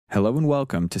Hello and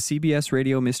welcome to CBS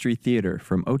Radio Mystery Theater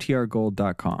from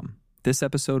OTRGold.com. This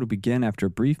episode will begin after a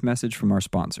brief message from our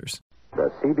sponsors.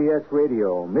 The CBS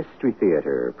Radio Mystery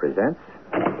Theater presents...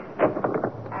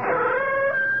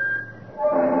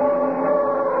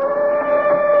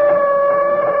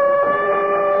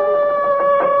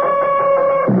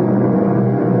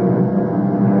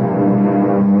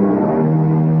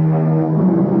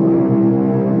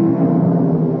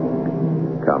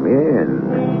 Come in.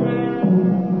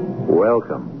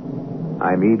 Welcome.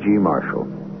 I'm E.G. Marshall.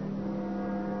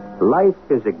 Life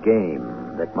is a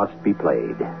game that must be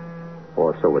played,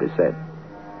 or so it is said.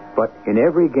 But in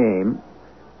every game,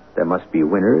 there must be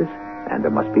winners and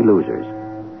there must be losers,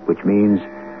 which means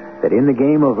that in the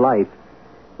game of life,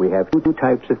 we have two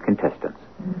types of contestants,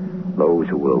 those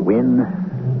who will win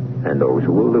and those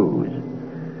who will lose.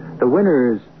 The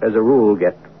winners, as a rule,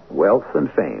 get wealth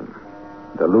and fame.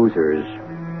 The losers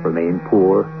remain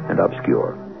poor and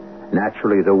obscure.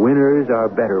 Naturally, the winners are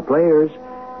better players,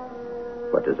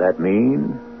 but does that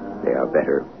mean they are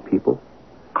better people?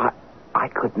 I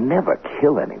could never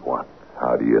kill anyone.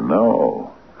 How do you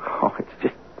know? Oh,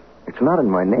 it's not in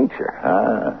my nature.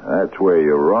 That's where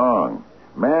you're wrong.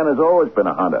 Man has always been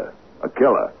a hunter, a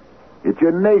killer. It's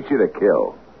your nature to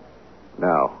kill.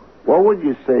 Now, what would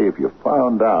you say if you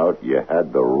found out you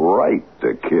had the right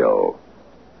to kill?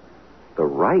 The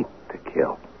right to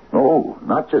kill? No,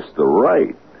 not just the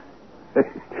right.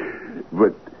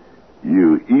 But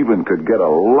you even could get a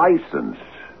license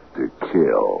to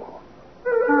kill.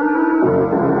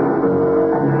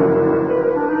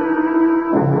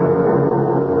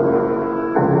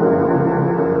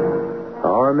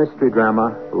 Our mystery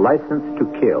drama, License to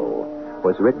Kill,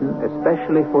 was written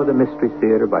especially for the Mystery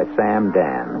Theater by Sam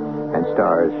Dan and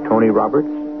stars Tony Roberts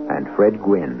and Fred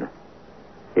Gwynne.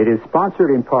 It is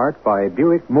sponsored in part by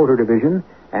Buick Motor Division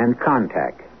and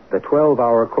Contact, the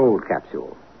 12-hour cold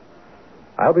capsule.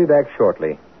 I'll be back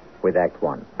shortly with Act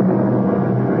One.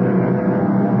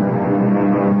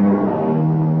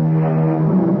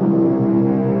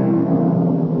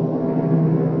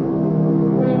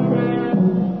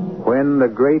 When the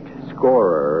great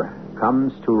scorer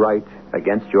comes to write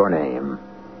against your name,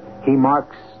 he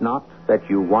marks not that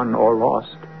you won or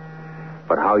lost,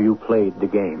 but how you played the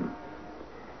game.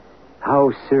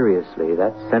 How seriously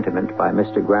that sentiment by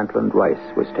Mr. Grantland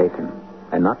Rice was taken,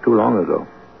 and not too long ago.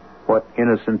 What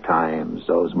innocent times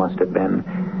those must have been,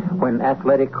 when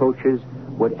athletic coaches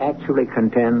would actually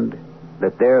contend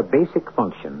that their basic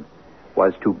function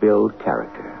was to build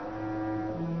character.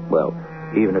 Well,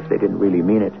 even if they didn't really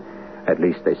mean it, at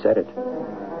least they said it.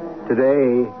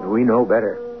 Today, we know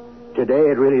better. Today,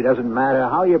 it really doesn't matter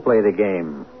how you play the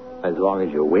game, as long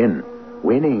as you win.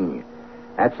 Winning,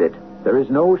 that's it. There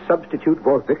is no substitute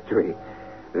for victory.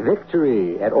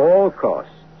 Victory at all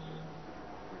costs.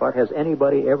 But has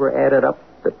anybody ever added up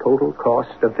the total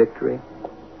cost of victory?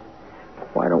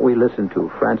 Why don't we listen to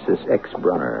Francis X.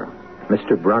 Brunner?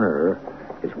 Mr. Brunner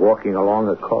is walking along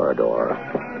a corridor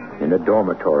in a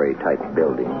dormitory-type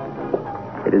building.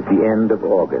 It is the end of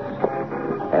August,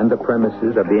 and the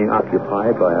premises are being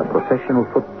occupied by a professional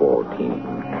football team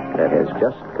that has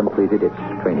just completed its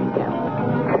training camp.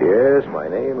 Yes, my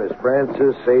name is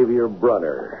Francis Xavier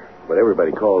Brunner, but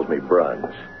everybody calls me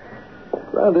Bruns.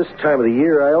 Around this time of the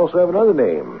year, I also have another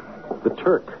name, the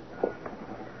Turk.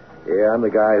 Yeah, I'm the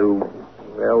guy who,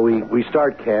 we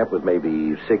start camp with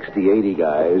maybe 60, 80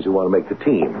 guys who want to make the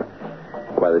team.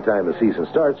 By the time the season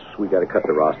starts, we got to cut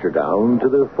the roster down to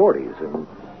the 40s. And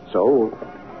so,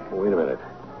 wait a minute.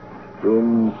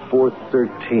 Room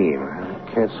 413.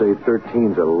 Can't say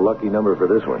 13's a lucky number for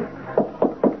this one.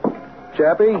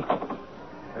 Chappie?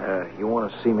 You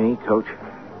want to see me, Coach?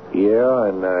 Yeah,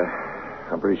 and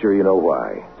I'm pretty sure you know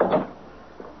why.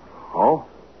 Oh?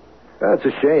 That's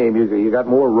a shame. You got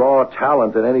more raw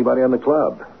talent than anybody on the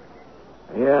club.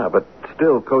 Yeah, but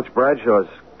still, Coach Bradshaw's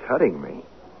cutting me.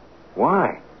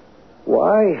 Why?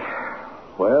 Why?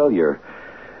 Well, you're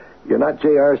not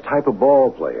JR's type of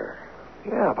ball player.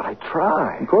 Yeah, but I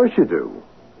try. Of course you do.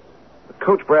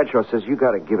 Coach Bradshaw says you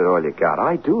got to give it all you got.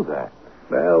 I do that.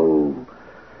 Well,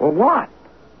 what?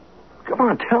 Come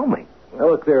on, tell me. Well,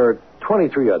 look, there are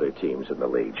 23 other teams in the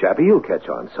league, Chappie. You'll catch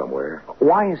on somewhere.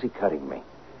 Why is he cutting me?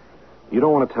 You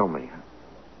don't want to tell me.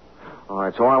 All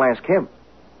right, so I'll ask him.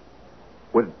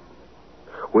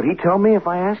 Would he tell me if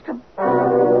I asked him?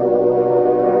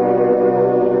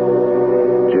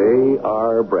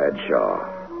 J.R.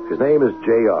 Bradshaw. His name is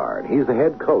J.R., and he's the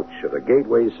head coach of the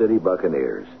Gateway City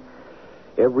Buccaneers.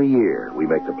 Every year we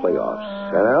make the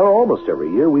playoffs, and almost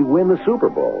every year we win the Super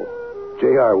Bowl.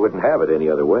 J.R. wouldn't have it any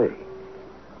other way.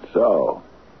 So,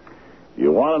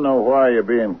 you want to know why you're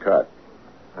being cut?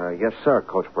 Yes, sir,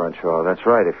 Coach Bradshaw. That's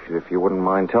right, if you wouldn't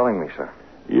mind telling me, sir.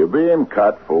 You're being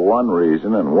cut for one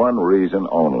reason and one reason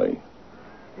only.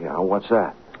 Yeah, what's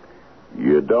that?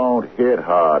 You don't hit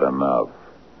hard enough.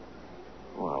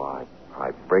 Well,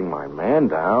 I bring my man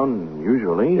down,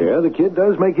 usually. Yeah, the kid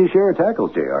does make his share of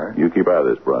tackles, J.R. You keep out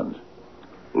of this, Bruns.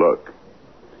 Look,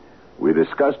 we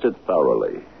discussed it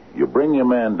thoroughly. You bring your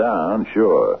man down,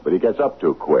 sure, but he gets up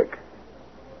too quick.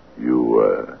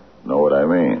 You, know what I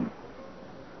mean?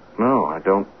 No, I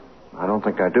don't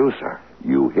think I do, sir.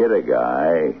 You hit a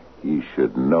guy, he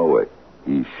should know it.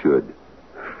 He should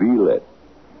feel it.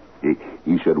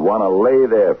 He should want to lay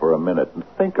there for a minute and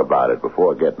think about it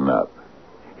before getting up.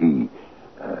 He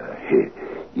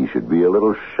should be a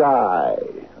little shy,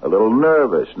 a little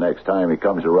nervous next time he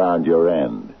comes around your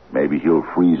end. Maybe he'll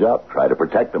freeze up, try to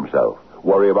protect himself,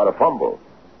 worry about a fumble.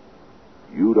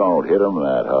 You don't hit him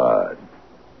that hard.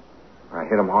 I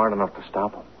hit him hard enough to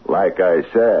stop him. Like I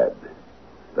said,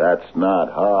 that's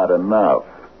not hard enough.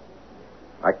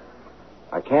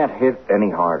 I can't hit any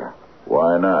harder.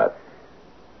 Why not?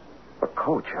 But,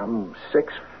 Coach, I'm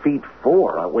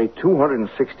 6'4". I weigh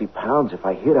 260 pounds. If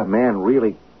I hit a man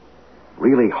really,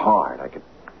 really hard, I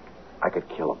could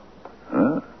kill him.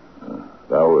 Huh?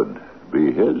 That would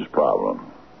be his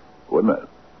problem, wouldn't it?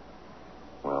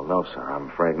 Well, no, sir. I'm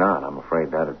afraid not. I'm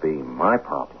afraid that'd be my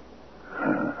problem.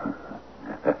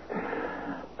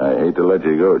 I hate to let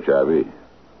you go, Chappie.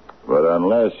 But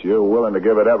unless you're willing to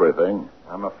give it everything...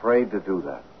 I'm afraid to do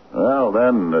that. Well,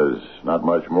 then, there's not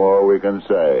much more we can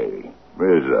say, is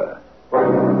there?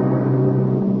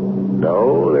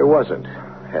 No, there wasn't.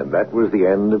 And that was the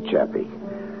end of Chappie.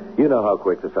 You know how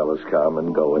quick the fellas come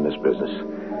and go in this business.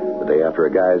 The day after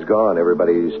a guy's gone,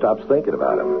 everybody stops thinking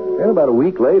about him. And about a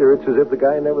week later, it's as if the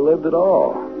guy never lived at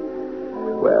all.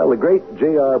 Well, the great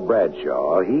J.R.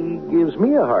 Bradshaw, he gives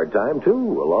me a hard time,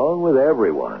 too, along with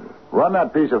everyone. Run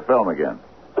that piece of film again.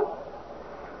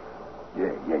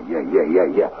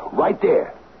 Yeah. Right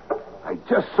there. I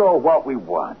just saw what we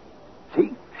want.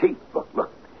 See? Look.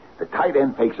 The tight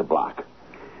end fakes a block.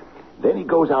 Then he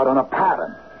goes out on a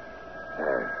pattern.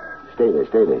 Stay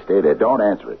there. Don't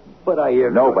answer it. But I hear...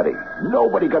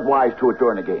 Nobody got wise to it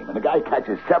during the game. And the guy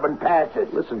catches 7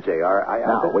 passes. Listen, J.R.,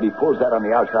 Now, when he pulls that on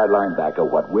the outside linebacker,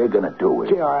 what we're going to do is...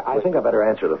 J.R., I think I better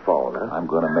answer the phone, huh? I'm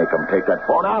going to make him take that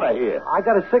phone out of here. I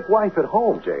got a sick wife at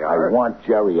home, J.R. I want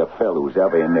Jerry or Phil, who's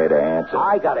ever in there, to answer.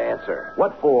 I got to answer.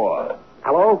 What for?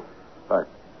 Hello?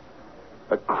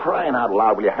 Crying out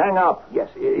loud, will you hang up? Yes,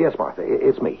 Martha.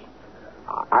 It's me.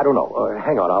 I don't know.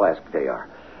 Hang on, I'll ask J.R.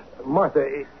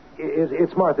 Martha,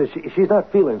 it's Martha. She's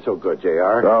not feeling so good,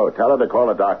 J.R. Oh, tell her to call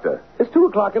a doctor. It's 2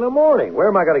 o'clock in the morning. Where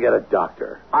am I going to get a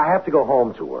doctor? I have to go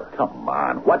home to her. Come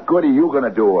on. What good are you going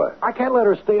to do her? I can't let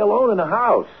her stay alone in the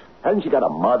house. Hasn't she got a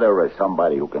mother or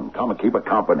somebody who can come and keep her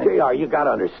company? J.R., you got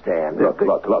to understand. Look.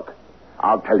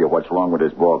 I'll tell you what's wrong with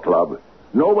this ball club.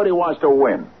 Nobody wants to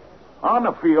win. On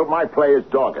the field, my players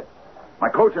dog it. My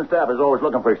coaching staff is always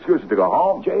looking for excuses to go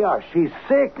home. J.R., she's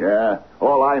sick. Yeah.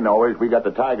 All I know is we got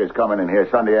the Tigers coming in here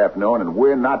Sunday afternoon, and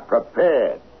we're not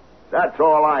prepared. That's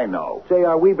all I know.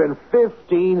 J.R., we've been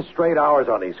 15 straight hours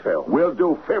on these films. We'll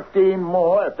do 15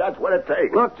 more if that's what it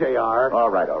takes. Look, J.R. All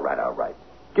right.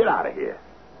 Get out of here.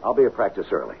 I'll be at practice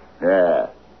early. Yeah.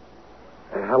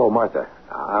 Hello, Martha.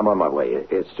 I'm on my way.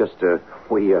 It's just,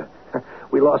 we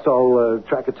lost all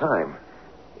track of time.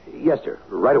 Yes, sir.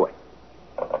 Right away.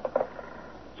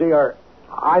 J.R.,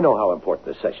 I know how important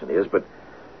this session is, but,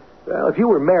 well, if you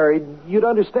were married, you'd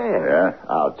understand. Yeah,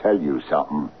 I'll tell you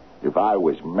something. If I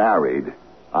was married,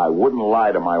 I wouldn't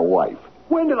lie to my wife.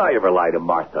 When did I ever lie to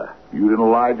Martha? You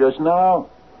didn't lie just now?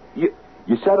 You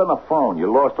said on the phone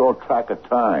you lost all track of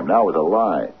time. That was a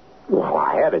lie. Well,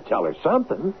 I had to tell her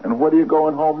something. And what are you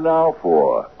going home now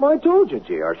for? Well, I told you,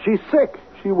 J.R., she's sick.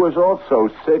 She was also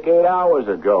sick 8 hours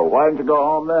ago. Why didn't you go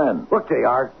home then? Look,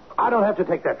 J.R., I don't have to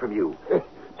take that from you.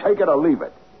 Take it or leave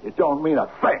it. It don't mean a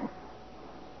thing.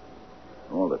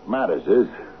 All that matters is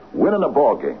winning a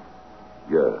ball game.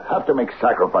 You have to make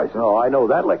sacrifices. Oh, I know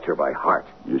that lecture by heart.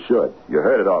 You should. You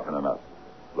heard it often enough.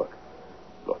 Look.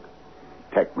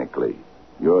 Technically,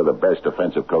 you're the best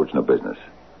defensive coach in the business.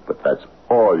 But that's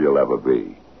all you'll ever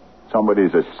be.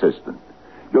 Somebody's assistant.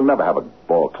 You'll never have a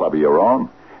ball club of your own.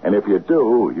 And if you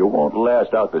do, you won't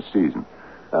last out the season.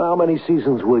 How many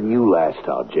seasons will you last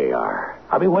out, J.R.?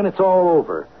 I mean, when it's all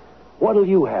over, what'll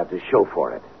you have to show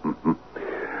for it?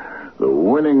 The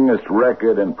winningest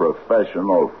record in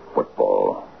professional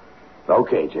football.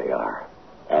 Okay, J.R.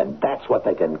 And that's what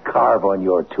they can carve on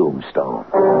your tombstone.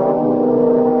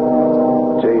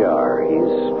 J.R.,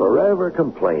 he's forever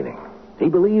complaining. He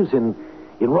believes in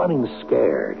running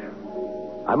scared.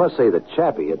 I must say that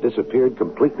Chappie had disappeared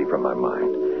completely from my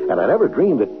mind, and I never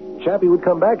dreamed that Chappie would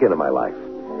come back into my life.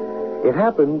 It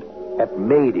happened at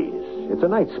Mady's. It's a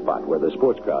night spot where the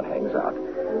sports crowd hangs out.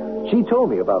 She told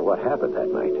me about what happened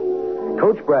that night.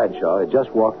 Coach Bradshaw had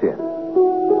just walked in.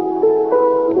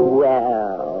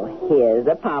 Well, here's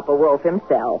a Papa Wolf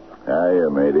himself. Hiya,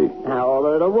 matey. How are the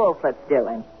little Wolflets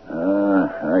doing?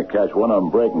 I catch one of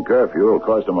them breaking curfew. It'll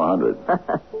cost them $100.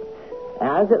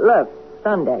 How's it look?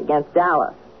 Sunday against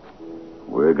Dallas.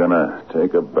 We're gonna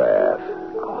take a bath.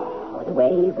 Oh, the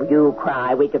way you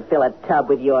cry, we could fill a tub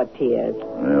with your tears.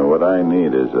 Yeah, what I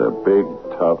need is a big,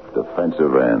 tough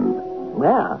defensive end.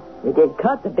 Well, we did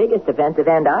cut the biggest defensive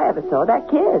end I ever saw, that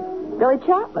kid, Billy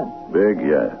Chapman. Big,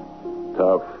 yeah.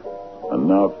 Tough.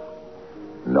 Enough.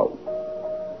 No.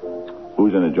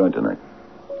 Who's in the joint tonight?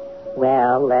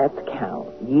 Well, let's count.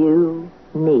 You,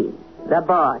 me, the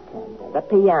bartender, the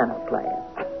piano player.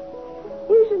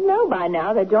 You should know by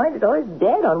now the joint is always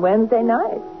dead on Wednesday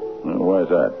night. Why's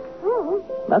that?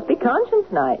 Must be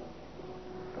conscience night.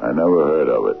 I never heard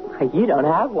of it. You don't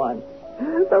have one.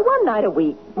 But one night a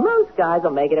week, most guys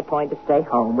will make it a point to stay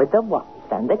home with the wife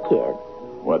and the kids.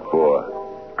 What for?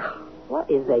 What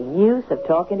is the use of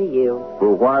talking to you?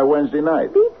 Well, why Wednesday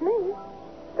night? Beats me.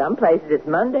 Some places it's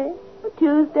Monday, or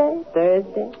Tuesday,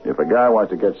 Thursday. If a guy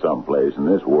wants to get someplace in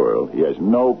this world, he has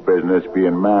no business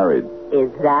being married. Is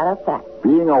that a fact?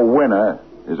 Being a winner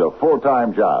is a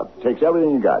full-time job. Takes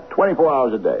everything you got, 24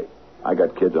 hours a day. I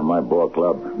got kids on my ball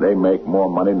club. They make more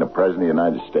money than the President of the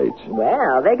United States.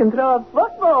 Well, they can throw a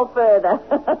football further.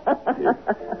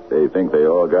 They think they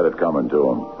all got it coming to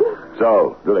them.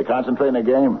 So, do they concentrate in the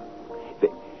game?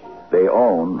 They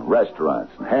own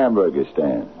restaurants and hamburger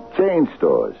stands, chain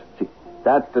stores. See,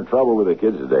 that's the trouble with the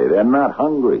kids today. They're not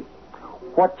hungry.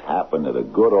 What's happened to the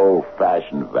good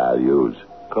old-fashioned values?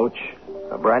 Coach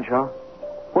Bradshaw?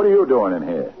 What are you doing in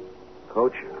here?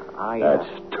 Coach, That's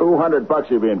 $200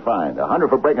 you're being fined. $100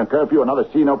 for breaking curfew, another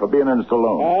C-note for being in the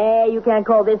saloon. Hey, you can't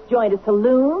call this joint a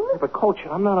saloon. But, Coach,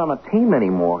 I'm not on a team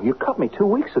anymore. You cut me 2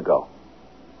 weeks ago.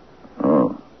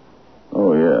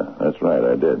 Oh, yeah, that's right,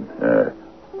 I did.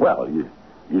 Well,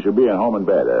 you should be at home in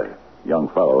bed, a young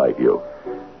fellow like you.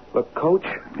 Look, Coach.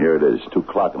 Here it is, 2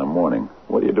 o'clock in the morning.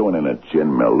 What are you doing in a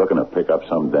gin mill, looking to pick up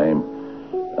some dame?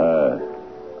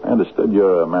 I understood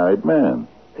you're a married man.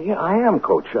 Yeah, I am,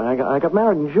 Coach. I got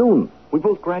married in June. We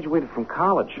both graduated from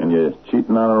college. And you're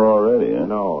cheating on her already, huh?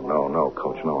 No,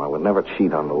 Coach. No, I would never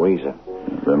cheat on Louisa.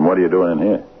 Then what are you doing in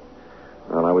here?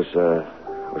 Well, I was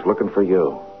looking for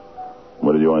you.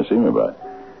 What did you want to see me about?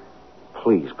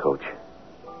 Please, Coach.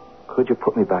 Could you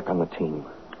put me back on the team?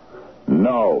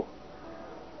 No.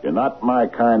 You're not my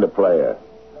kind of player.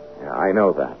 Yeah, I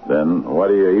know that. Then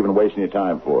what are you even wasting your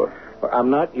time for? But I'm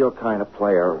not your kind of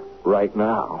player right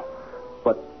now.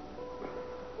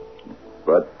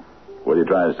 But what are you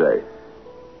trying to say?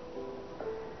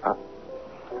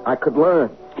 I could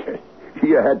learn.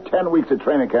 You had 10 weeks of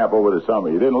training camp over the summer.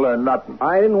 You didn't learn nothing.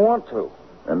 I didn't want to.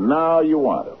 And now you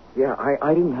want to. Yeah,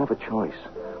 I didn't have a choice.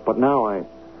 But now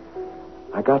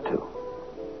I got to.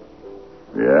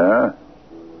 Yeah?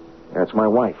 That's my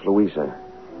wife, Louisa.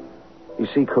 You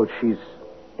see, Coach, she's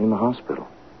in the hospital.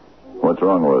 What's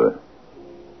wrong with her?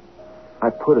 I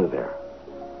put her there.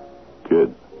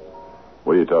 Kid,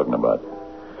 what are you talking about?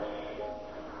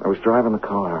 I was driving the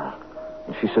car,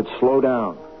 and she said, slow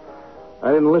down.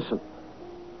 I didn't listen.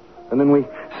 And then we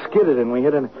skidded, and we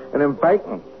hit an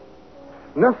embankment.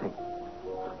 Nothing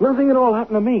at all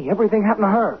happened to me. Everything happened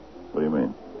to her. What do you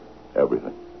mean?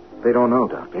 Everything? They don't know,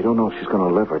 Doc. They don't know if she's going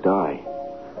to live or die.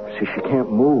 See, she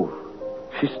can't move.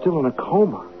 She's still in a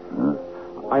coma.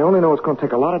 Huh? I only know it's going to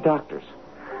take a lot of doctors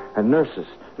and nurses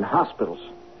and hospitals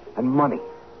and money.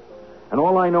 And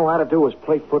all I know how to do is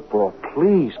play football.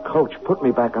 Please, Coach, put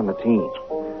me back on the team.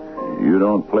 You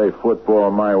don't play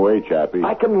football my way, Chappie.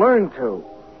 I can learn to.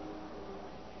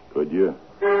 Could you?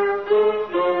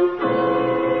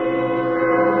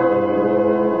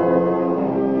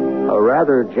 A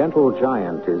rather gentle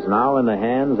giant is now in the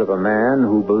hands of a man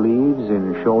who believes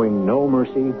in showing no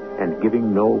mercy and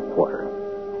giving no quarter.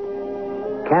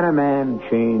 Can a man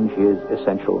change his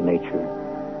essential nature?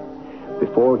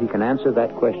 Before he can answer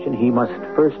that question, he must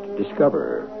first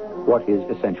discover what his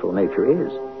essential nature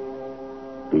is.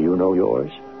 Do you know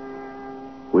yours?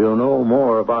 We'll know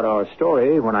more about our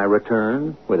story when I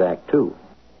return with Act 2.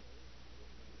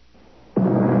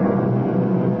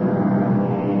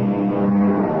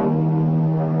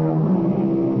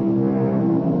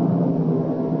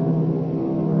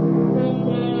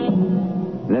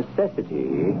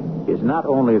 Necessity is not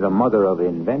only the mother of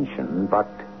invention, but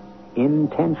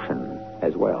intention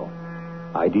as well.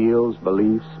 Ideals,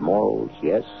 beliefs, morals,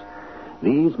 yes.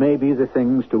 These may be the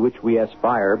things to which we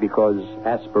aspire because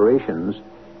aspirations,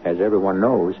 as everyone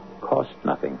knows, cost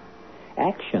nothing.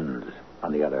 Actions,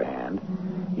 on the other hand,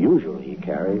 usually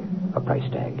carry a price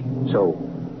tag. So,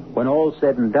 when all's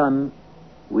said and done,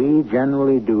 we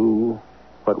generally do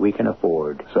what we can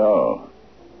afford. So,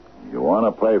 you want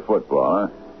to play football,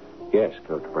 huh? Yes,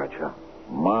 Coach Bradshaw.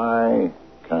 My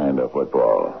kind of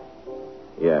football.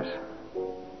 Yes.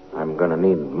 I'm going to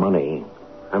need money.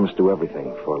 I must do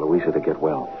everything for Louisa to get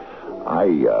well.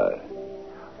 I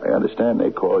understand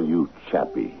they call you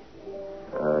Chappie.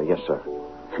 Yes, sir.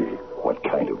 What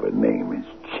kind of a name is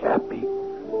Chappie?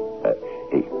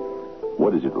 Hey,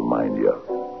 what does it remind you of?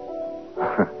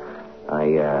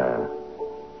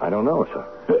 I don't know, sir.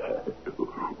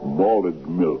 Malted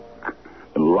milk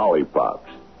and lollipops.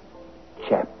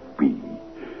 Chappie.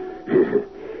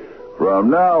 From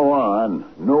now on,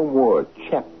 no more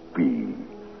Chappie.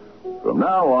 From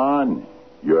now on,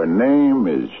 your name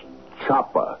is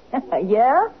Chopper.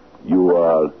 Yeah? You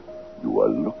are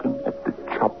looking at the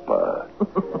Chopper.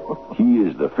 He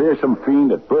is the fearsome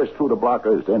fiend that bursts through the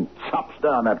blockers, then chops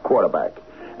down that quarterback.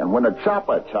 And when the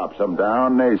Chopper chops them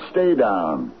down, they stay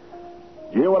down.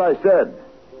 You hear what I said?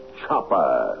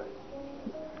 Chopper.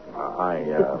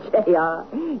 J.R.,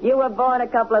 you were born a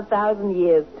couple of thousand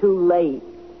years too late.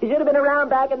 You should have been around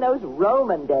back in those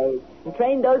Roman days and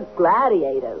trained those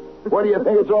gladiators. What do you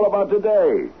think it's all about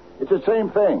today? It's the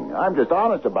same thing. I'm just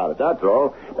honest about it, that's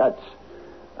all.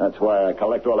 That's why I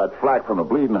collect all that flack from the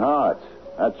bleeding hearts.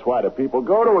 That's why the people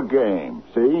go to a game,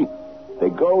 see? They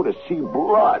go to see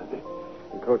blood.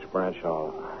 Coach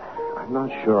Bradshaw, I'm not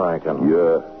sure I can...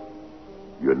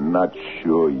 You're not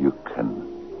sure you can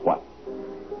what?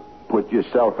 Put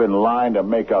yourself in line to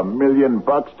make $1 million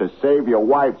to save your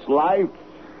wife's life?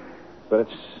 But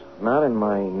it's not in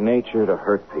my nature to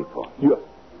hurt people. Your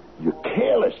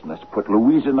carelessness put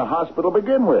Louise in the hospital to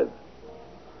begin with.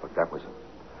 But that was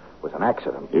an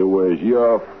accident. It was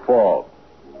your fault.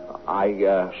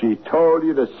 She told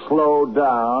you to slow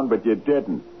down, but you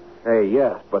didn't. Hey,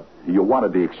 yes, but... You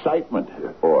wanted the excitement,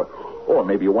 or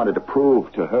maybe you wanted to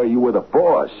prove to her you were the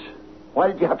boss. Why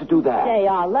did you have to do that?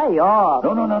 J.R., lay off.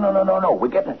 No. We're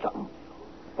getting at something.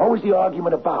 What was the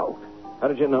argument about? How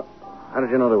did you know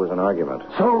there was an argument?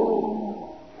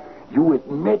 So, you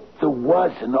admit there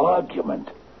was an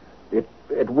argument.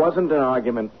 It wasn't an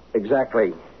argument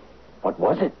exactly. What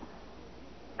was it?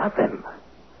 Nothing.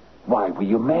 Why, were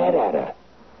you mad at her?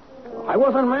 I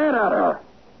wasn't mad at her.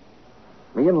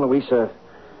 Me and Louisa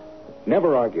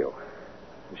never argue.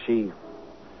 She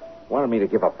wanted me to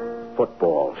give up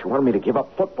football. She wanted me to give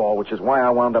up football, which is why I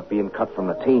wound up being cut from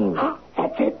the team.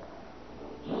 That's it.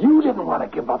 You didn't want to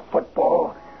give up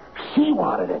football. She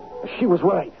wanted it. She was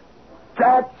right.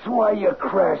 That's why you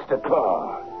crashed the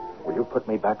car. Will you put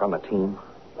me back on the team?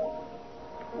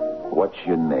 What's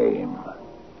your name?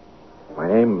 My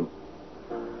name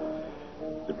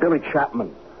is Billy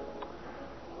Chapman.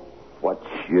 What's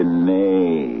your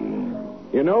name?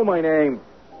 You know my name.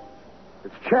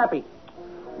 It's Chappie.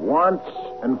 Once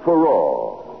and for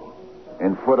all,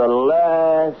 and for the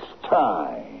last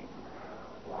time,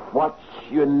 what's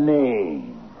your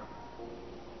name?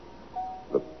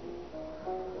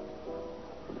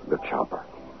 The Chopper.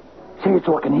 Say it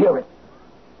so I can hear it.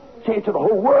 Say it so the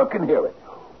whole world can hear it.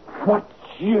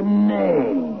 What's your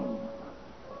name?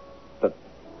 The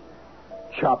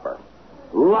Chopper.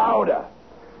 Louder.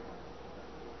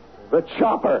 The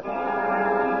Chopper.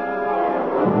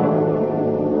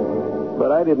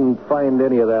 But I didn't find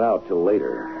any of that out till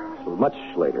later. So much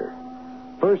later.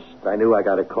 First, I knew I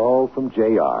got a call from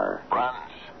J.R.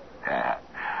 Bruns? Yeah.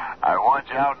 I want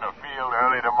you out in the field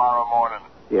early tomorrow morning.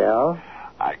 Yeah?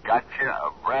 I got you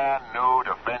a brand new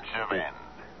defensive end.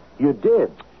 You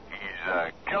did? He's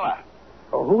a killer.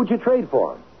 Oh, who'd you trade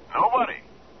for him? Nobody.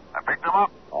 I picked him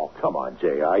up. Oh, come on,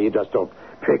 J.R. You just don't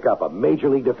pick up a major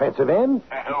league defensive end.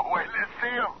 Wait, let's see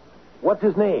him. What's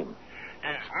his name?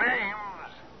 His name's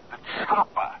the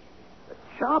Chopper. The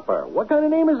Chopper? What kind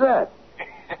of name is that?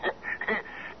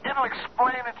 It'll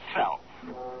explain itself.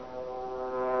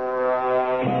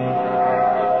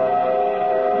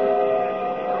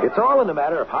 It's all in the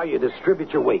matter of how you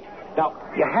distribute your weight. Now,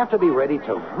 you have to be ready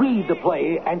to read the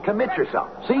play and commit yourself.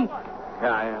 See?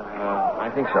 Yeah, I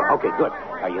think so. Okay, good.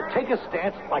 Now, you take a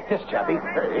stance like this, Chappie.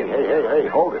 Hey,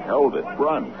 hold it.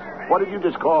 Bruns. What did you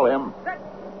just call him?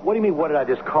 What do you mean, what did I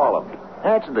just call him?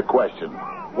 Answer the question.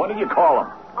 What did you call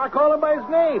him? I call him by his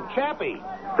name, Chappie.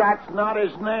 That's not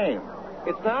his name.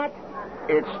 It's not?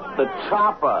 It's the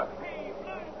Chopper.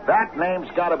 That name's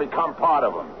got to become part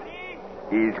of him.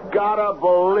 He's got to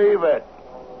believe it.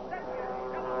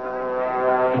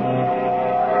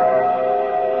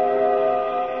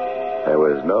 There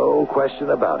was no question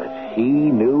about it. He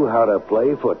knew how to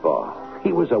play football.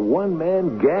 He was a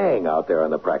one-man gang out there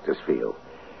on the practice field.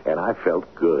 And I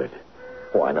felt good.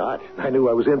 Why not? I knew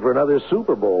I was in for another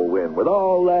Super Bowl win with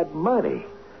all that money.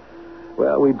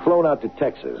 Well, we'd flown out to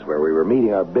Texas, where we were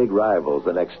meeting our big rivals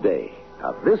the next day.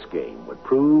 Now, this game would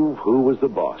prove who was the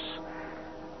boss.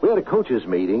 We had a coaches'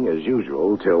 meeting, as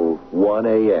usual, till 1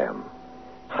 a.m.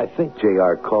 I think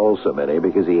J.R. calls so many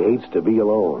because he hates to be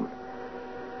alone.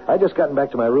 I'd just gotten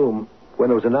back to my room when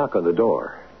there was a knock on the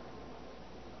door.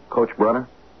 Coach Brunner?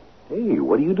 Hey,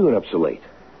 what are you doing up so late?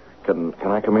 Can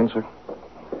I come in, sir?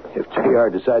 If J.R.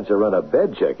 decides to run a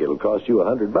bed check, it'll cost you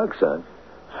 $100, son.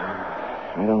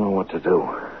 I don't know what to do.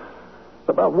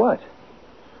 About what?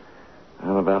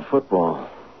 Well, about football.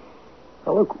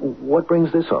 Now, look, what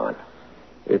brings this on?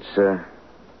 It's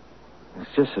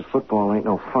just that football ain't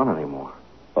no fun anymore.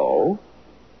 Oh?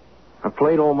 I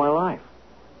played all my life.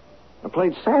 I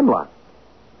played Sandlot.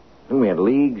 And we had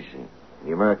leagues,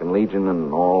 the American Legion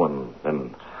and all,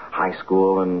 and high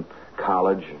school and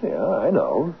college. Yeah, I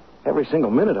know. Every single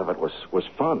minute of it was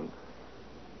fun.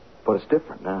 But it's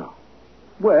different now.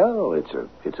 Well,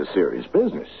 it's a serious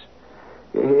business.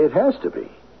 It has to be.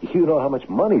 You know how much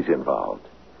money's involved.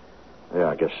 Yeah,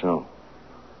 I guess so.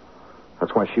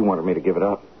 That's why she wanted me to give it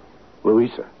up.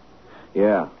 Louisa?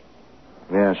 Yeah.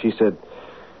 Yeah, she said,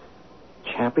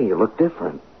 Chappie, you look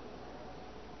different.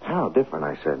 How different,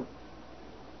 I said.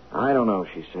 I don't know,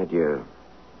 she said. You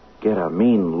get a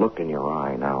mean look in your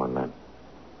eye now and then.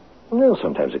 Well,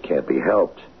 sometimes it can't be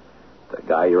helped. The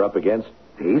guy you're up against,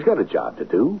 he's got a job to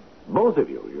do. Both of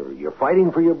you. You're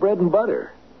fighting for your bread and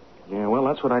butter. Yeah, well,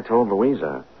 that's what I told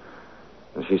Louisa.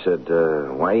 And she said,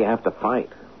 why do you have to fight?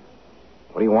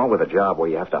 What do you want with a job where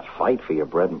you have to fight for your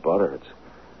bread and butter?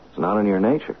 It's not in your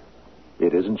nature.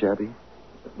 It isn't, Chappie?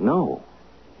 No.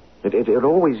 It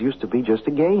always used to be just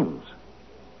the games.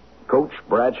 Coach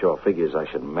Bradshaw figures I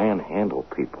should manhandle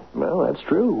people. Well, that's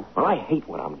true. Well, I hate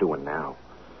what I'm doing now.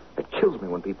 It kills me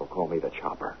when people call me the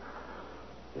chopper.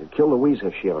 It'd kill Louisa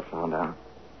if she ever found out.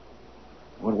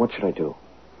 What should I do?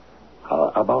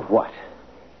 About what?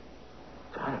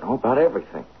 I don't know, about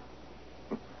everything.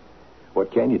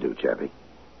 What can you do, Chappie?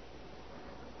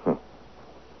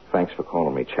 Thanks for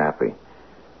calling me Chappie.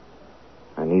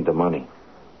 I need the money.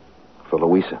 For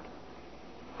Louisa.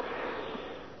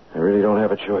 I really don't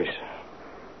have a choice.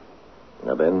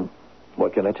 Now then,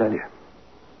 what can I tell you?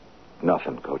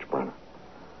 Nothing, Coach Brunner.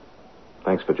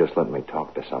 Thanks for just letting me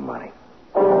talk to somebody.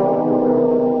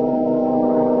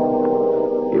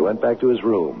 He went back to his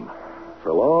room. For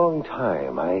a long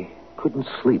time, I couldn't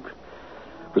sleep.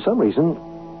 For some reason,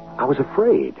 I was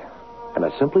afraid, and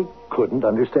I simply couldn't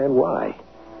understand why.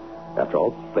 After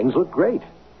all, things looked great.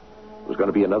 It was going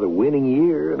to be another winning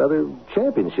year, another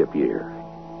championship year.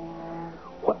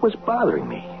 What was bothering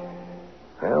me?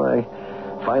 Well, I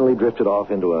finally drifted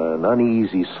off into an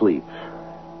uneasy sleep.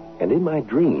 And in my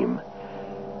dream,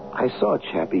 I saw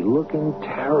Chappie looking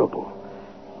terrible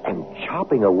and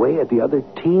chopping away at the other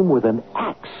team with an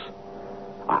axe.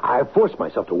 I forced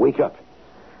myself to wake up.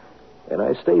 And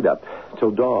I stayed up till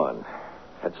dawn,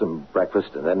 had some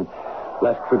breakfast, and then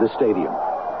left for the stadium.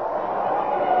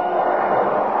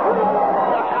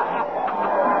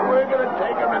 We're going to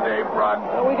take him today, Brun.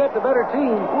 Well, we got the better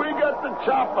team. We got the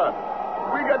chopper.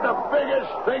 We got the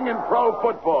biggest thing in pro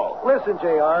football. Listen,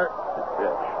 J.R.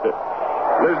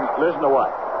 Listen to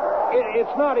what?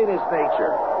 It's not in his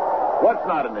nature. What's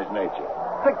not in his nature?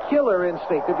 The killer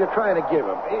instinct that you're trying to give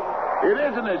him. It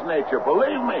is in his nature,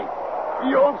 believe me.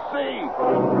 You'll see.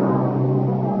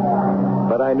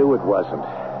 But I knew it wasn't.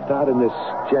 Not in this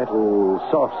gentle,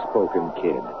 soft-spoken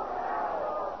kid.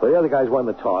 Well, the other guys won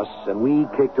the toss, and we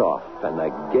kicked off, and the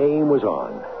game was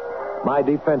on. My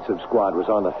defensive squad was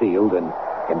on the field, and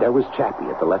there was Chappie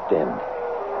at the left end.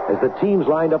 As the teams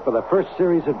lined up for the first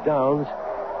series of downs,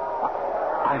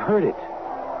 I heard it.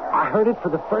 I heard it for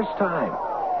the first time.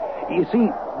 You see,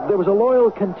 there was a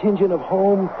loyal contingent of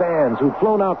home fans who'd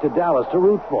flown out to Dallas to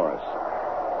root for us.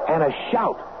 And a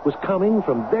shout was coming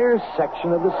from their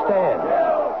section of the stand.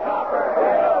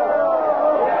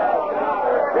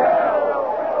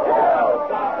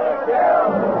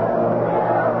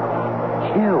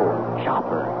 Kill,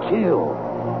 Chopper, kill.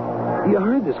 You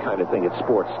heard this kind of thing at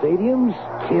sports stadiums.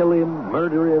 Kill him,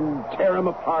 murder him, tear him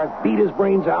apart, beat his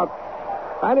brains out.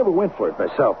 I never went for it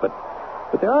myself, but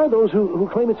there are those who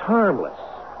claim it's harmless.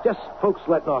 Just folks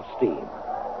letting off steam.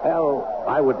 Well,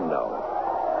 I wouldn't know.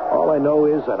 All I know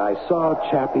is that I saw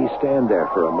Chappie stand there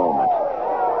for a moment.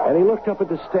 And he looked up at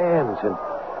the stands, and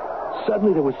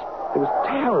suddenly there was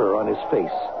terror on his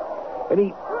face. And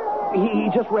he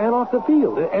just ran off the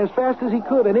field as fast as he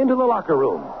could and into the locker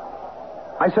room.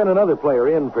 I sent another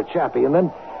player in for Chappie, and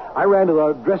then I ran to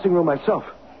the dressing room myself.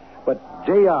 But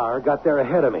JR got there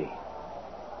ahead of me.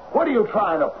 What are you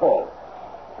trying to pull?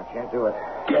 I can't do it.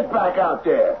 Get back out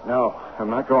there. No,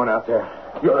 I'm not going out there.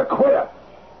 You're a quitter.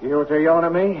 You hear what they're yelling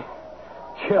at me?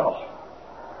 Kill.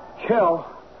 Kill?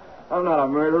 I'm not a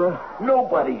murderer.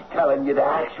 Nobody's telling you to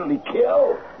actually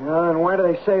kill. And why do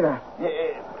they say that?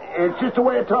 It's just a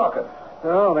way of talking.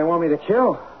 Oh, they want me to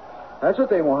kill. That's what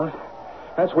they want.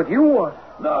 That's what you want.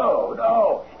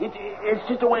 No. It's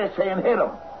just a way of saying hit him.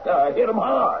 Hit him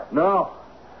hard. No.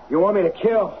 You want me to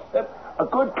kill. A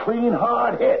good, clean,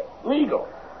 hard hit. Legal.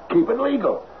 Keep it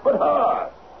legal, but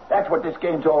hard. That's what this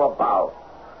game's all about.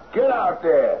 Get out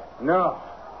there. No.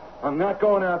 I'm not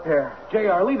going out there.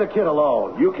 JR, leave the kid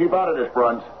alone. You keep out of this,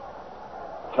 Bruns.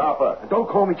 Chopper. Don't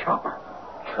call me Chopper.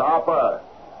 Chopper.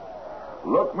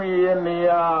 Look me in the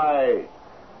eye.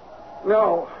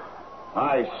 No.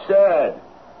 I said,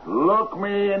 look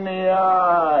me in the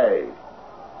eye.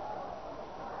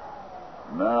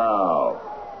 Now,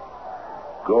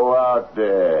 go out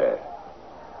there.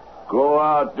 Go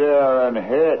out there and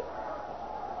hit.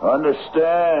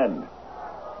 Understand?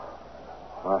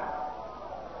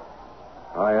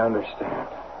 I understand.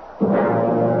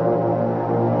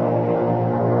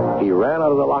 He ran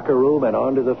out of the locker room and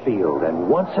onto the field, and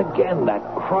once again that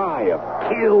cry of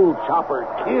kill, Chopper,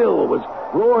 kill was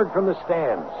roared from the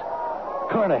stands.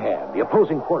 Carnahan, the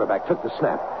opposing quarterback, took the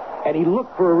snap, and he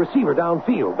looked for a receiver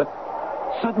downfield, but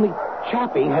suddenly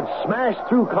Chappie had smashed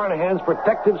through Carnahan's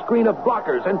protective screen of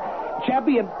blockers, and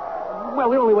Chappie had,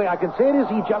 well, the only way I can say it is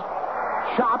he just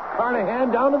chopped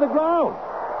Carnahan down to the ground.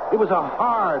 It was a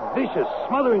hard, vicious,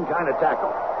 smothering kind of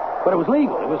tackle, but it was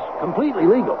legal. It was completely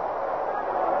legal.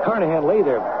 Carnahan lay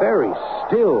there very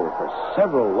still for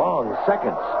several long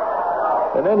seconds,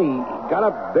 and then he got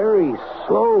up very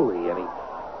slowly, and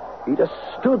he just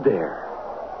stood there.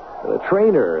 The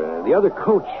trainer, the other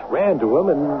coach, ran to him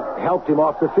and helped him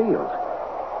off the field.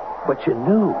 But you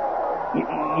knew,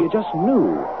 you just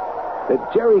knew that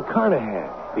Jerry Carnahan,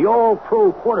 the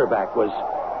all-pro quarterback, was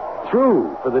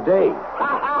through for the day.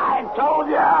 I told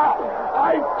you!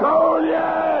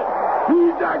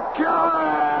 He's a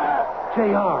killer!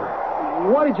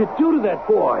 JR, what did you do to that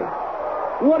boy?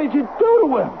 What did you do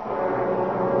to him?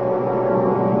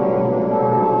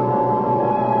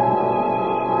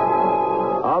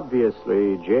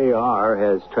 Obviously, JR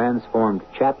has transformed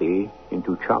Chappie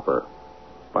into Chopper.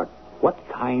 But what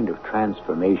kind of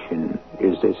transformation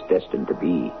is this destined to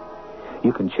be?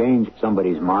 You can change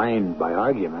somebody's mind by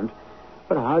argument,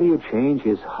 but how do you change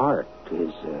his heart,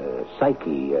 his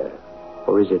psyche,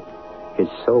 or is it his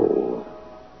soul?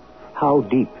 How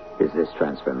deep is this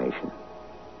transformation?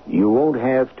 You won't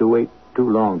have to wait too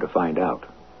long to find out.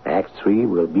 Act 3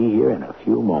 will be here in a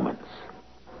few moments.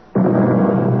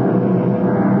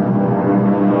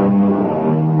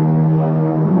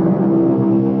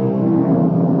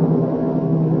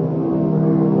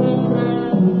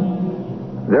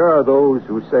 There are those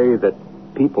who say that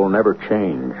people never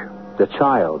change. The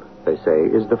child, they say,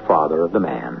 is the father of the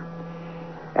man.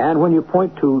 And when you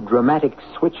point to dramatic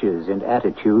switches in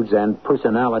attitudes and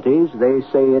personalities, they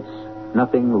say it's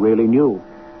nothing really new.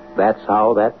 That's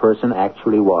how that person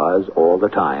actually was all the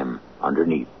time,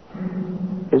 underneath.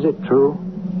 Is it true?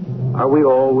 Are we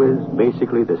always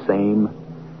basically the same?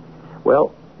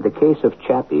 Well, the case of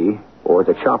Chappie, or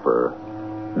the Chopper,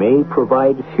 may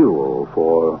provide fuel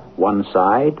for one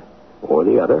side or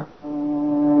the other.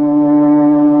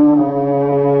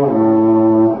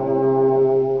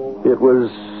 It was,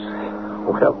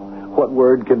 well, what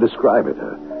word can describe it?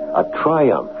 A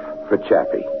triumph for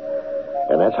Chappie.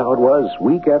 And that's how it was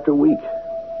week after week.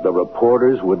 The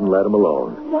reporters wouldn't let him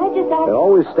alone. And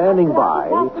always standing by,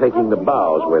 taking the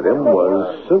bows with him,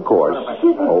 was, of course,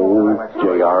 old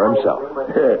JR himself.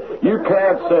 You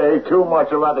can't say too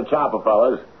much about the Chopper,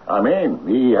 fellas. I mean,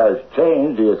 he has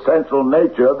changed the essential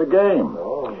nature of the game.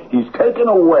 He's taken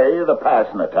away the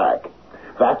passing attack.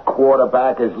 That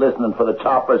quarterback is listening for the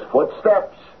Chopper's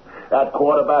footsteps. That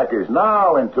quarterback is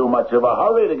now in too much of a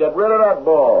hurry to get rid of that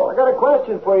ball. I got a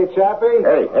question for you, Chappie.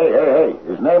 Hey.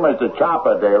 His name is the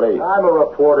Chopper, Daly. I'm a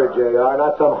reporter, JR,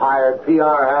 not some hired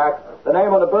PR hack. The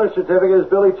name on the birth certificate is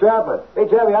Billy Chapman. Hey,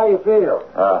 Chappie, how you feel?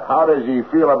 How does he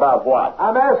feel about what?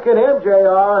 I'm asking him,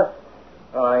 JR.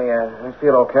 I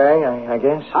feel okay, I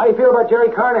guess. How you feel about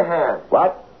Jerry Carnahan?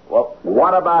 What? Well,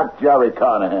 what about Jerry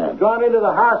Carnahan? He's gone into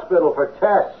the hospital for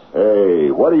tests. Hey,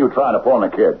 what are you trying to pull on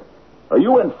the kid? Are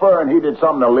you inferring he did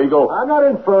something illegal? I'm not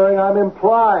inferring, I'm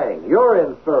implying. You're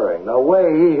inferring the way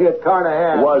he hit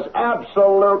Carnahan Was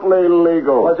absolutely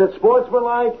legal. Was it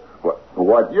sportsmanlike?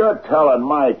 What you're telling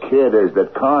my kid is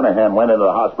that Carnahan went into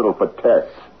the hospital for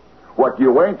tests. What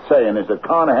you ain't saying is that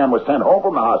Carnahan was sent home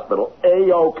from the hospital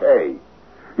A-OK.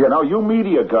 You know, you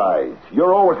media guys,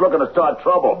 you're always looking to start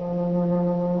trouble.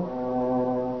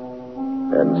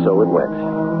 And so it went.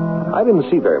 I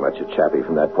didn't see very much of Chappie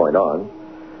from that point on.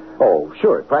 Oh,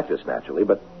 sure, at practice, naturally,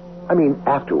 but, I mean,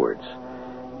 afterwards.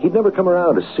 He'd never come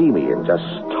around to see me and just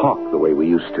talk the way we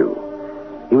used to.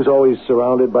 He was always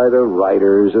surrounded by the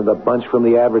writers and the bunch from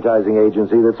the advertising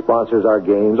agency that sponsors our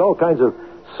games, all kinds of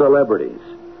celebrities.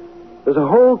 There's a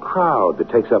whole crowd that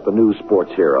takes up a new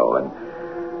sports hero,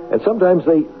 and sometimes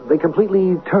they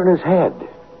completely turn his head.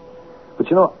 But,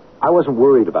 you know, I wasn't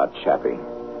worried about Chappie.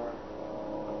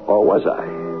 Or was I?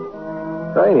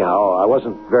 Anyhow, I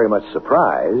wasn't very much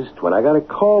surprised when I got a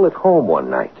call at home one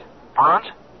night. Bonds?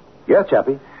 Yeah,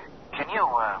 Chappie? Can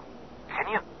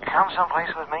you come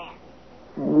someplace with me?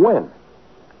 When?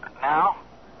 Now?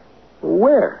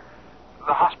 Where?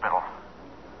 The hospital.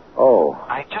 Oh.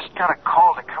 I just got a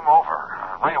call to come over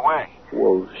right away.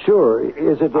 Well, sure.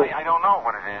 Is it... I don't know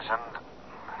what it is, and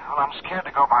well, I'm scared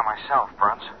to go by myself,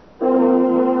 Bruns.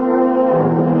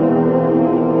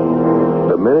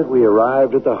 The minute we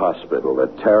arrived at the hospital, the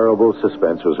terrible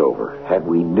suspense was over, and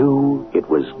we knew it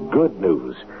was good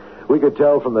news. We could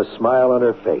tell from the smile on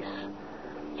her face.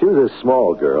 She was a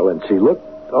small girl, and she looked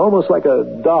almost like a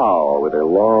doll with her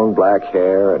long black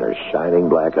hair and her shining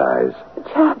black eyes.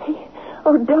 Chappie,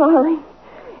 oh, darling,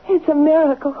 it's a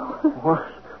miracle.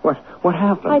 What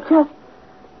happened? I just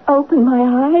opened my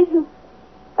eyes,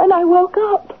 and I woke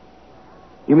up.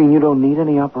 You mean you don't need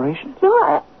any operation? No,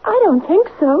 I don't think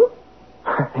so.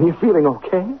 And you're feeling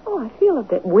okay? Oh, I feel a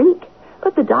bit weak,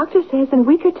 but the doctor says in a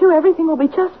week or two everything will be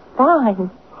just fine.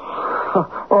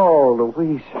 Oh,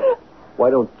 Louise. Why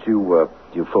don't you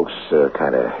folks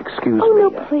kind of excuse me? Oh,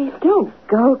 no, please, don't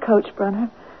go, Coach Brunner.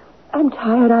 I'm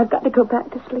tired. I've got to go back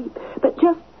to sleep. But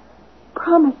just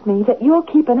promise me that you'll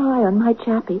keep an eye on my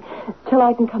Chappie till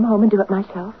I can come home and do it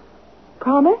myself.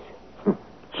 Promise?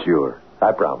 Sure,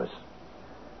 I promise.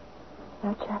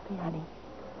 Now, Chappie, honey.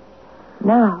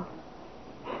 Now,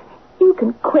 you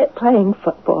can quit playing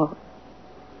football.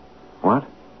 What?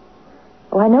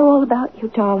 Oh, I know all about you,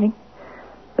 darling.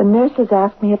 The nurses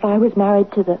asked me if I was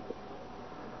married to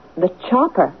the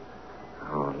chopper.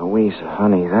 Oh, Louise,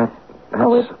 honey, that's...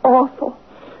 Oh, it's awful.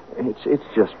 It's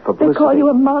just publicity. They call you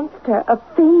a monster, a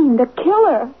fiend, a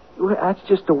killer. Well, that's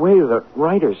just the way the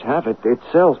writers have it. It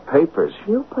sells papers.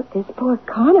 You put this poor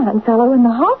Carnahan fellow in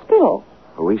the hospital.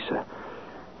 Louisa,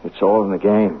 it's all in the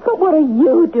game. But what are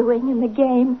you doing in the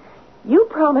game? You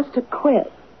promised to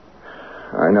quit.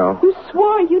 I know. You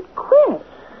swore you'd quit.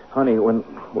 Honey, when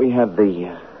we had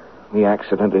the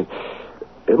accident,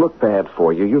 it looked bad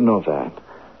for you. You know that.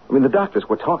 I mean, the doctors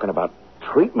were talking about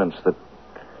treatments that...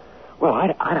 Well,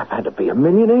 I'd have had to be a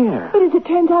millionaire. But as it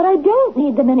turns out, I don't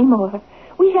need them anymore.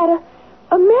 We had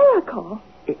a miracle.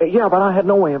 Yeah, but I had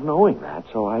no way of knowing that,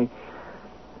 so I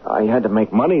had to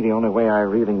make money the only way I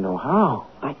really know how.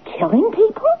 By killing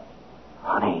people?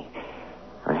 Honey,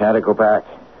 I had to go back.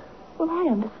 Well, I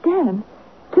understand.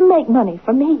 To make money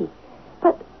for me.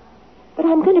 But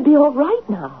I'm going to be all right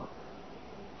now.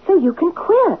 So you can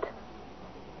quit.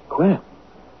 Quit?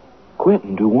 Quit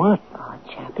and do what? Oh,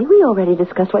 Chappie, we already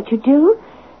discussed what you do.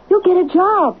 You'll get a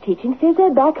job teaching phys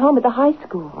ed back home at the high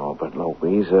school. Oh, but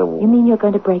Louisa... You mean you're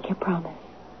going to break your promise?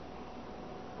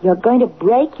 You're going to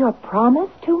break your promise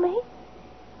to me?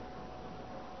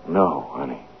 No,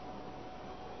 honey.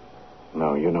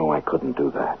 No, you know I couldn't do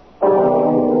that.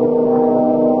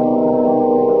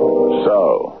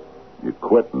 So, you're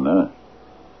quitting, huh?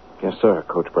 Yes, sir,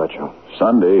 Coach Bradshaw.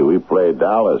 Sunday, we play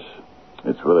Dallas.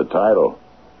 It's for the title.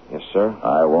 Yes, sir.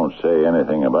 I won't say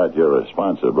anything about your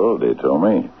responsibility to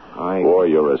me. Or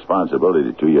your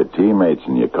responsibility to your teammates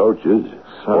and your coaches.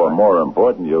 Sir. Or, more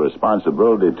important, your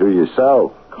responsibility to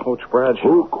yourself. Coach Bradshaw.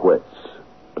 Who quits?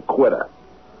 A quitter.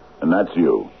 And that's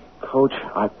you. Coach,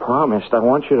 I promised. I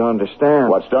want you to understand.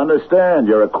 What's to understand?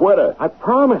 You're a quitter. I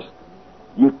promised.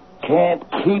 You can't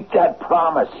keep that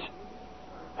promise.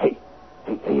 Hey.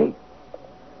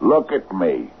 Look at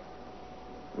me.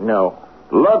 No.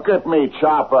 Look at me,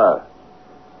 Chopper.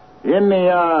 In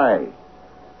the eye.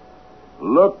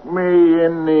 Look me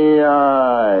in the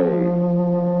eye.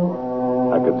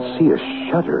 I could see a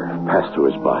shudder pass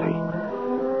through his body.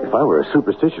 If I were a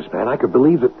superstitious man, I could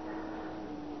believe that...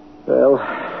 Well,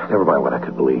 never mind what I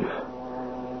could believe.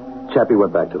 Chappie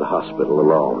went back to the hospital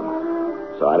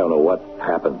alone. So I don't know what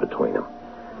happened between them.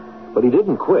 But he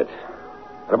didn't quit.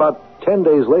 And about 10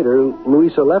 days later,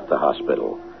 Louisa left the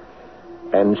hospital.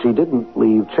 And she didn't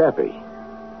leave Chappie.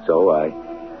 So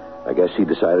I guess she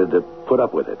decided to put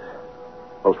up with it.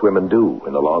 Most women do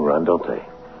in the long run, don't they?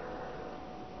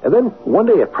 And then one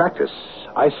day at practice,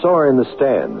 I saw her in the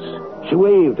stands. She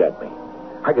waved at me.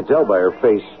 I could tell by her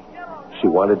face she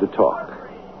wanted to talk.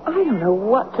 I don't know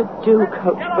what to do,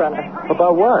 Coach Brunner.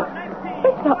 About what?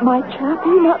 It's not my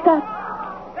Chappie, not that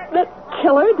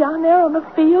killer down there on the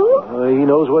field. He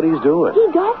knows what he's doing. He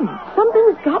doesn't.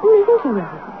 Something's gotten into him.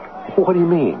 What do you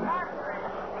mean?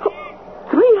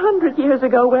 300 years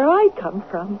ago, where I come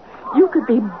from, you could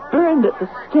be burned at the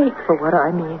stake for what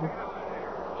I mean.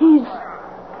 He's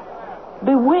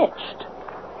bewitched.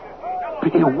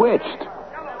 Bewitched?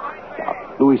 Now,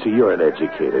 Louisa, you're an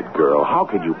educated girl. How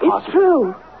could you possibly... It's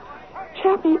true.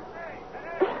 Chappie,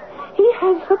 he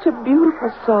has such a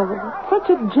beautiful soul, such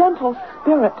a gentle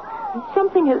spirit.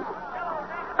 Something has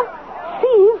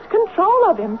seized control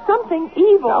of him, something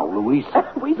evil. Now,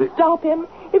 Louisa... We stop him.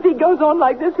 If he goes on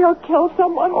like this, he'll kill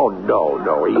someone. Oh, no,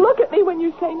 he... Look at me when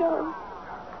you say no.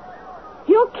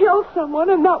 He'll kill someone,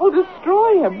 and that will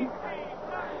destroy him.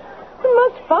 We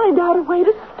must find out a way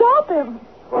to stop him.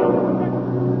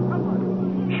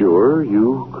 Sure,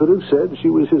 you could have said she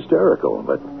was hysterical,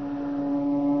 but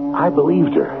I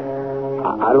believed her.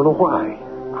 I don't know why.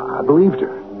 I believed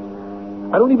her.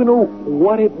 I don't even know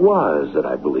what it was that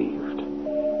I believed.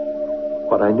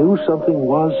 But I knew something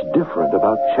was different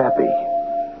about Chappie.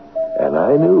 And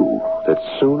I knew that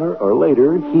sooner or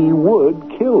later he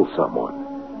would kill someone.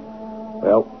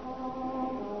 Well,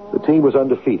 the team was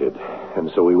undefeated,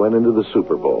 and so we went into the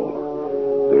Super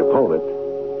Bowl. The opponent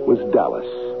was Dallas.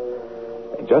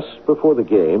 And just before the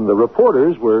game, the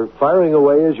reporters were firing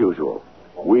away as usual.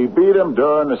 We beat them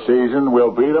during the season.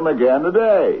 We'll beat them again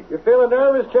today. You feeling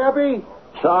nervous, Chappie?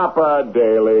 Chopper,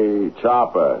 Daly,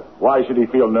 Chopper. Why should he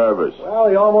feel nervous? Well,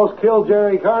 he almost killed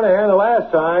Jerry Carnahan the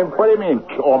last time. What do you mean,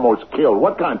 almost killed?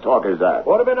 What kind of talk is that?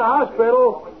 Would have been a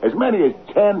hospital. As many as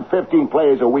 10, 15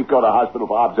 players a week go to hospital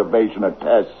for observation or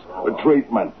tests or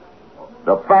treatment.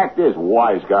 The fact is,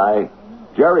 wise guy,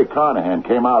 Jerry Carnahan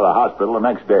came out of the hospital the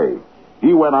next day.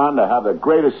 He went on to have the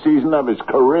greatest season of his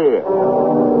career.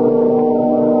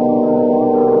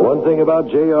 One thing about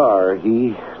JR,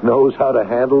 he knows how to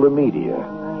handle the media.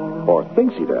 Or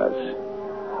thinks he does.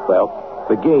 Well,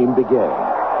 the game began.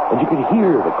 And you could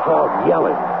hear the crowd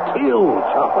yelling, "Kill,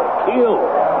 Chopper, kill!"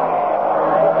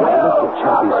 I looked at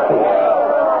Chappie's face.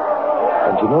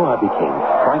 And you know, I became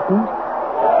frightened.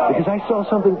 Because I saw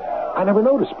something I never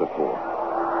noticed before.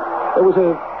 There was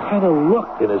a kind of look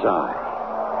in his eye.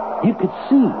 You could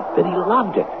see that he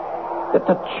loved it. That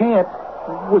the chant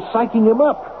was psyching him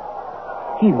up.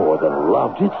 He more than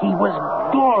loved it. He was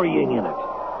glorying in it.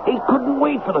 He couldn't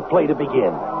wait for the play to begin.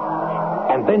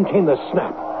 And then came the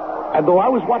snap. And though I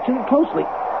was watching it closely,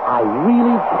 I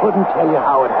really couldn't tell you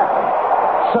how it happened.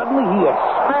 Suddenly, he had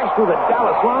smashed through the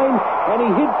Dallas line, and he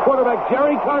hit quarterback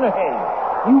Jerry Carnahan.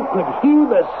 You could hear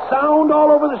the sound all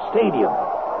over the stadium.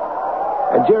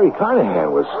 And Jerry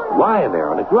Carnahan was lying there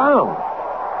on the ground.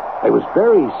 It was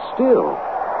very still.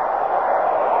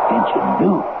 And you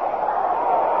knew.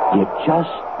 You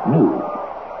just knew.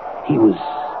 He was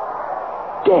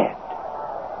dead.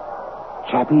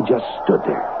 Chappie just stood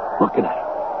there, looking at him.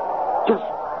 Just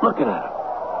looking at him.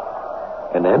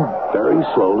 And then, very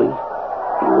slowly,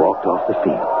 he walked off the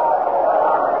field.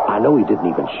 I know he didn't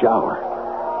even shower.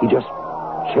 He just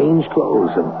changed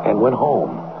clothes and went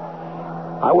home.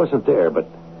 I wasn't there, but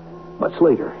much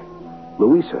later,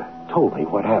 Louisa told me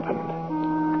what happened.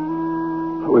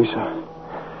 Louisa,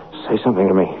 say something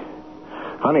to me.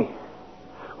 Honey,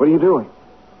 what are you doing?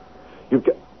 You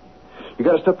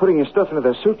got to stop putting your stuff into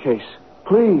that suitcase.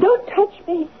 Please. Don't touch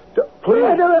me. Please.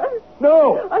 Murderer.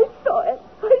 No. I saw it.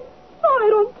 I saw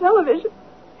it on television.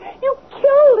 You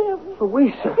killed him.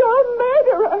 Louisa. You're a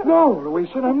murderer. No,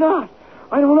 Louisa, I'm not.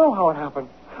 I don't know how it happened.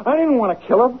 I didn't want to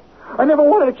kill him. I never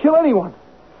wanted to kill anyone.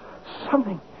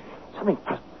 Something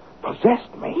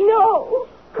possessed me. No.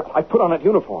 I put on that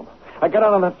uniform. I got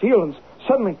out on that field, and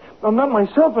suddenly I'm not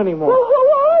myself anymore. Well, who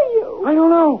are you? I don't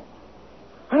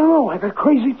know. I got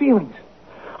crazy feelings.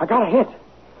 I got a hit.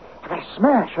 I got a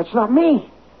smash. That's not me.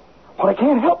 But I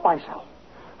can't help myself.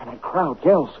 And that crowd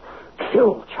yells,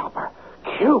 "Kill, Chopper,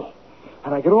 kill."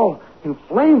 And I get all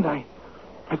inflamed. I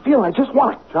feel I just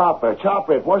want to...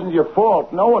 Chopper, it wasn't your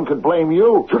fault. No one could blame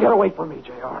you. You get away from me,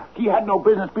 J.R. He had no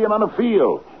business being on the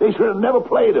field. They should have never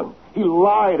played him. He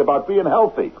lied about being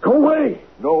healthy. Go away.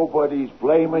 Nobody's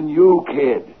blaming you,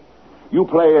 kid. You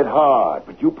play it hard,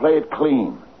 but you play it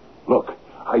clean. Look,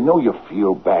 I know you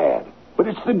feel bad, but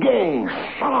it's the game.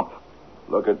 Shut up.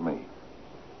 Look at me.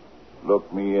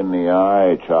 Look me in the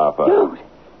eye, Chopper.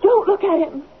 Don't look at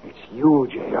him. It's you,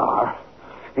 J.R.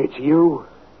 It's you.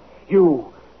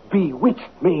 You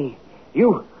bewitched me.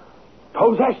 You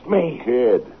possessed me.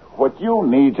 Kid, what you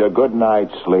need's a good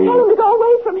night's sleep. Tell him to go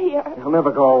away from here. He'll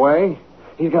never go away.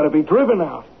 He's got to be driven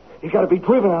out. He's got to be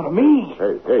driven out of me.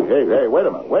 Hey, wait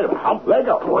a minute. Let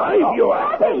go. Drive you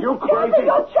out. Hey, you crazy.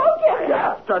 Don't choke him. You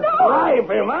have to drive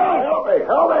him out. Help me.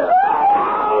 Oh,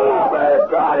 my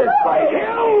God, it's fighting.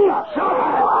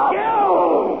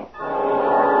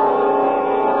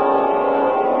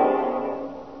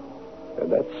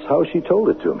 And that's how she told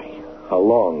it to me, a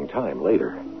long time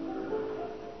later.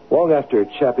 Long after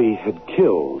Chappie had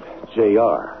killed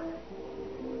J.R.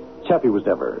 Chappie was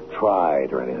never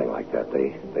tried or anything like that.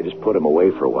 They just put him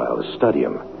away for a while to study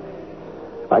him.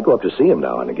 I go up to see him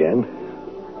now and again.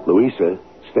 Louisa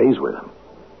stays with him.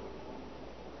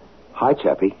 Hi,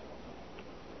 Chappie.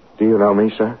 Do you know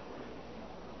me, sir?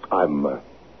 I'm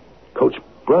Coach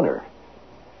Brunner.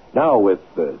 Now, with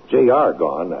J.R.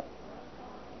 gone...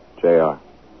 J.R.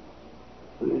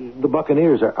 The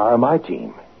Buccaneers are my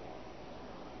team.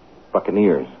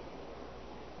 Buccaneers.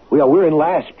 Well, we're in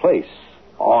last place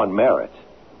on merit,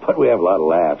 but we have a lot of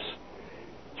laughs.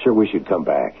 Sure, we should come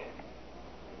back.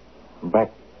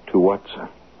 Back to what, sir?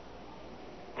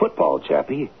 Football,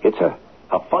 Chappie. It's a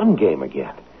fun game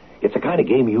again. It's the kind of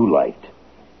game you liked.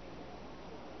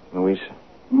 Louisa?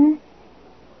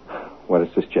 What is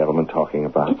this gentleman talking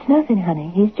about? It's nothing,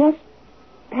 honey. He's just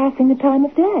passing the time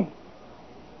of day.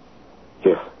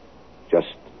 Yeah,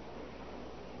 just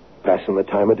passing the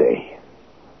time of day.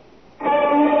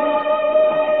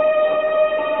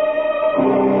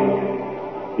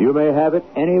 You may have it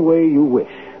any way you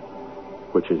wish,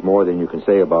 which is more than you can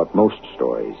say about most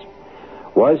stories.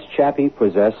 Was Chappie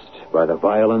possessed by the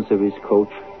violence of his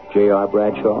coach, J.R.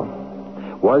 Bradshaw?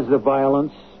 Was the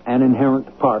violence an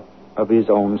inherent part of his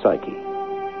own psyche?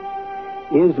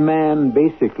 Is man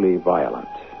basically violent?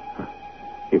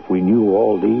 If we knew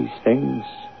all these things,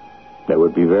 there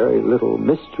would be very little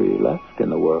mystery left in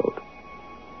the world.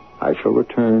 I shall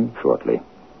return shortly.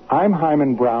 I'm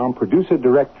Hyman Brown,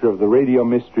 producer-director of the Radio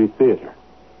Mystery Theater.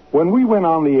 When we went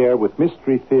on the air with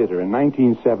Mystery Theater in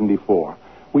 1974,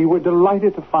 we were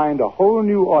delighted to find a whole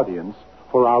new audience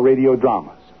for our radio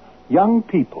dramas. Young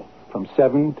people from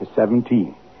 7 to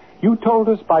 17. You told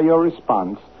us by your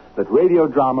response that radio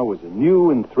drama was a new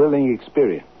and thrilling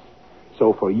experience.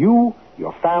 So for you,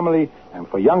 your family, and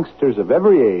for youngsters of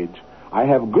every age, I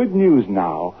have good news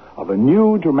now of a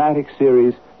new dramatic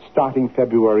series starting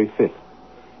February 5th.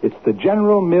 It's the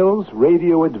General Mills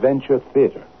Radio Adventure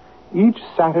Theater. Each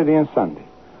Saturday and Sunday,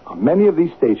 on many of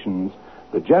these stations,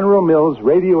 the General Mills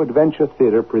Radio Adventure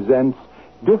Theater presents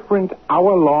different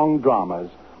hour-long dramas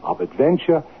of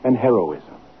adventure and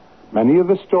heroism. Many of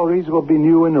the stories will be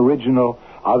new and original.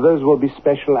 Others will be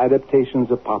special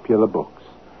adaptations of popular books.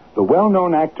 The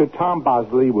well-known actor Tom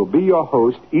Bosley will be your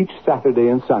host each Saturday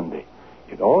and Sunday.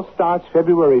 It all starts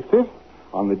February 5th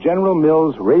on the General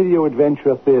Mills Radio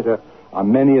Adventure Theater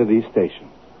on many of these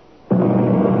stations.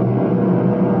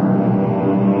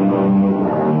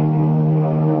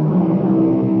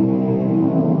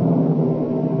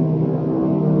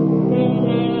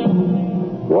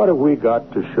 What have we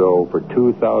got to show for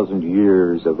 2,000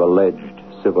 years of alleged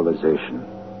civilization?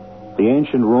 The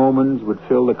ancient Romans would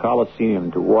fill the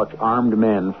Colosseum to watch armed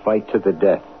men fight to the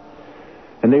death.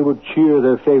 And they would cheer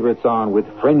their favorites on with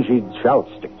frenzied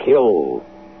shouts to kill.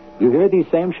 You hear these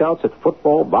same shouts at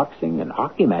football, boxing, and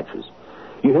hockey matches.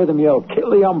 You hear them yell, "Kill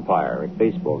the umpire," at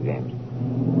baseball games.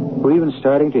 We're even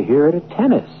starting to hear it at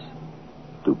tennis.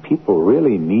 Do people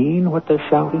really mean what they're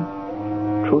shouting?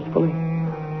 Truthfully?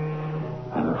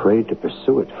 I'm afraid to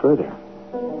pursue it further.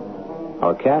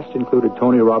 Our cast included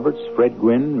Tony Roberts, Fred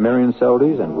Gwynne, Marion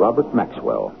Seldes, and Robert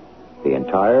Maxwell. The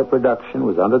entire production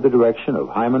was under the direction of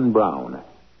Hyman Brown.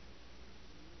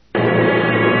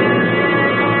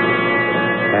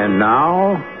 And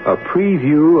now, a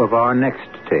preview of our next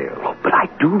tale. Oh, but I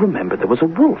do remember there was a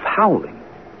wolf howling.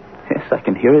 Yes, I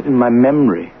can hear it in my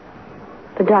memory.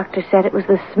 The doctor said it was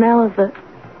the smell of the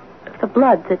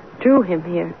blood that drew him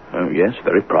here. Oh, yes,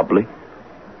 very probably.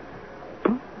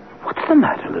 But what's the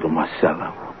matter, little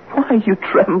Marcella? Why are you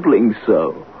trembling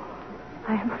so?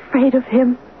 I am afraid of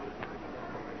him.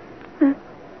 The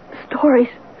stories,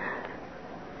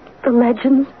 the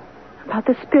legends about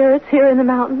the spirits here in the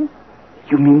mountains.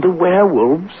 You mean the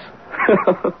werewolves?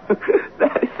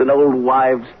 That is an old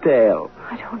wives' tale.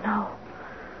 I don't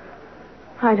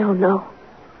know.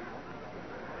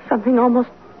 Something almost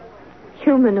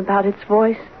human about its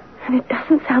voice. And it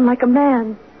doesn't sound like a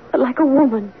man, but like a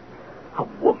woman. A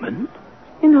woman?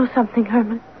 You know something,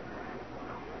 Herman?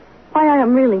 Why I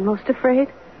am really most afraid?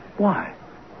 Why?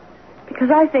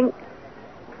 Because I think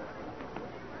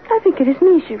it is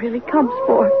me she really comes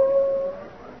for.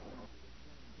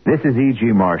 This is E.G.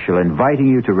 Marshall inviting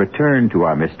you to return to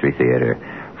our Mystery Theater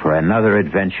for another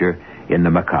adventure in the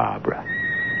macabre.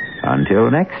 Until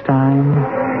next time,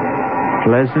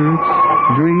 pleasant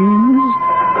dreams.